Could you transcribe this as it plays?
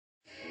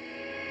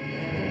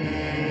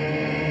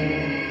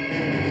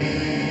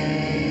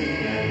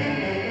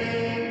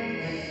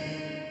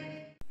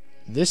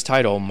This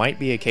title might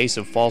be a case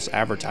of false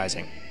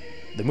advertising.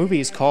 The movie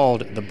is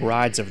called The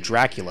Brides of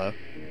Dracula,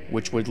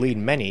 which would lead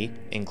many,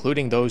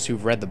 including those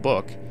who've read the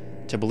book,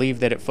 to believe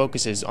that it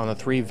focuses on the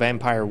 3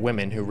 vampire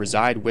women who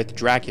reside with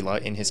Dracula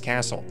in his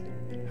castle.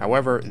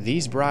 However,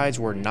 these brides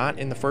were not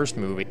in the first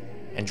movie,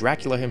 and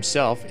Dracula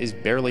himself is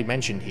barely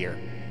mentioned here.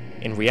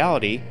 In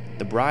reality,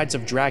 The Brides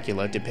of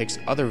Dracula depicts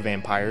other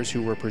vampires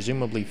who were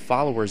presumably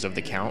followers of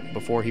the Count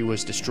before he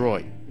was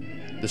destroyed.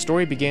 The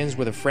story begins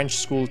with a French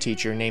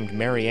schoolteacher named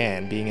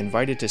Marianne being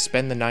invited to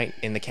spend the night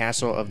in the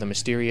castle of the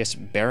mysterious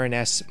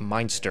Baroness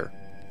Meinster.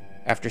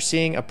 After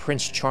seeing a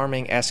Prince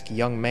Charming-esque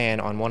young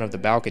man on one of the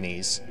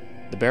balconies,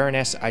 the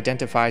Baroness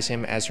identifies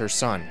him as her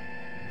son,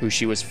 who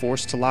she was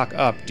forced to lock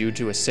up due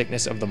to a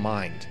sickness of the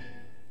mind.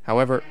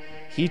 However,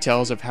 he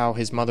tells of how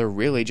his mother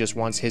really just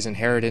wants his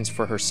inheritance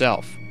for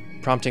herself,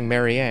 prompting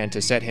Marianne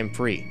to set him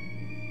free.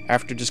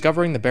 After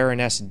discovering the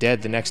Baroness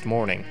dead the next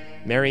morning,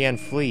 Marianne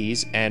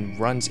flees and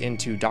runs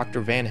into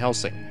Dr. Van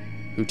Helsing,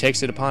 who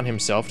takes it upon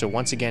himself to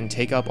once again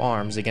take up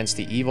arms against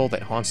the evil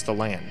that haunts the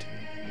land.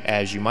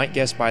 As you might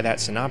guess by that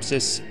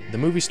synopsis, the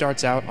movie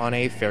starts out on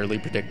a fairly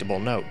predictable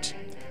note.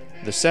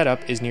 The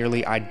setup is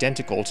nearly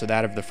identical to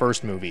that of the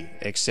first movie,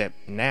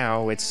 except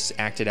now it's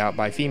acted out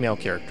by female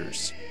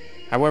characters.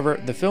 However,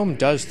 the film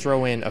does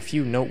throw in a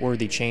few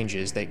noteworthy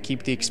changes that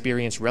keep the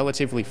experience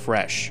relatively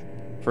fresh.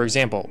 For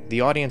example,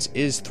 the audience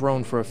is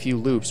thrown for a few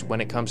loops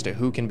when it comes to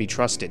who can be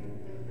trusted.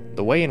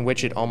 The way in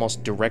which it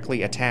almost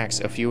directly attacks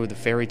a few of the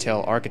fairy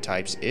tale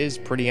archetypes is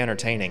pretty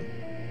entertaining.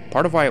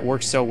 Part of why it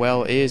works so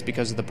well is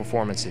because of the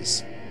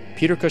performances.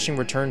 Peter Cushing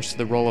returns to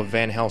the role of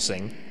Van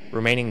Helsing,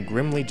 remaining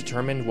grimly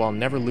determined while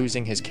never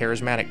losing his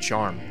charismatic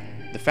charm.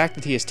 The fact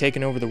that he has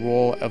taken over the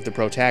role of the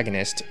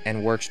protagonist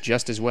and works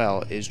just as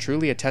well is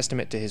truly a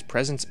testament to his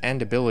presence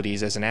and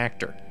abilities as an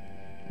actor.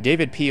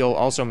 David Peel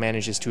also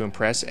manages to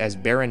impress as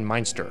Baron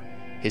Meinster.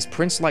 His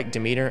prince-like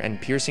demeanor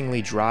and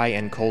piercingly dry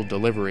and cold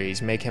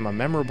deliveries make him a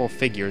memorable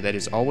figure that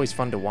is always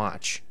fun to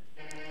watch.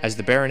 As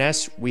the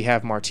Baroness, we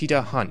have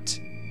Martita Hunt,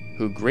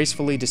 who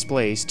gracefully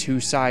displays 2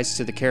 sides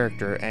to the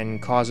character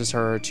and causes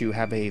her to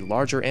have a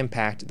larger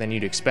impact than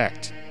you'd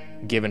expect,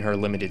 given her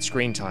limited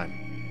screen time.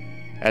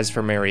 As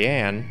for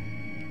Marianne,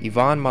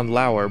 Yvonne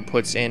Mondlauer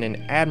puts in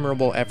an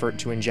admirable effort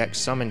to inject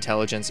some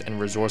intelligence and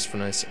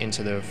resourcefulness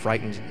into the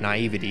frightened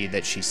naivety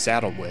that she's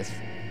saddled with.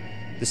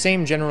 The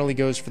same generally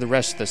goes for the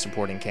rest of the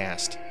supporting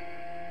cast.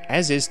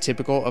 As is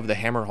typical of the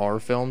Hammer horror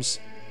films,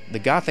 the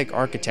Gothic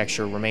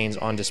architecture remains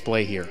on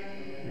display here,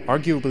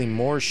 arguably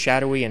more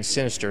shadowy and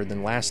sinister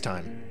than last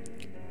time.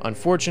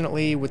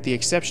 Unfortunately, with the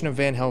exception of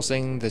Van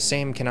Helsing, the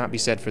same cannot be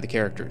said for the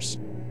characters.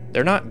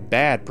 They're not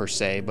bad per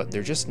se, but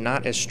they're just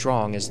not as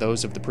strong as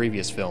those of the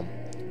previous film.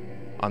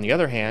 On the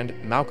other hand,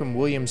 Malcolm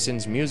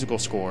Williamson's musical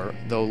score,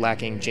 though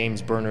lacking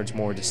James Bernard's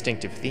more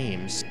distinctive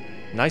themes,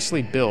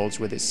 nicely builds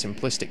with its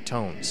simplistic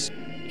tones.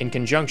 In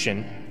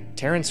conjunction,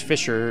 Terence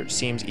Fisher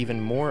seems even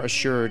more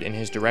assured in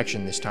his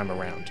direction this time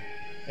around,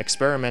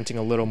 experimenting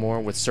a little more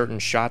with certain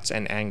shots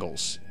and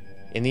angles.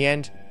 In the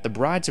end, The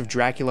Brides of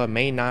Dracula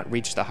may not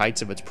reach the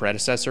heights of its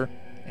predecessor,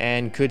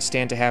 and could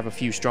stand to have a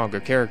few stronger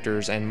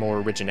characters and more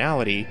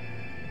originality,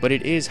 but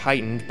it is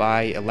heightened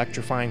by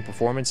electrifying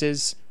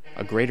performances,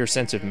 a greater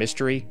sense of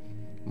mystery,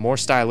 more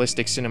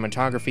stylistic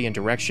cinematography and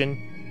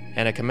direction,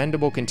 and a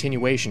commendable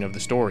continuation of the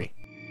story.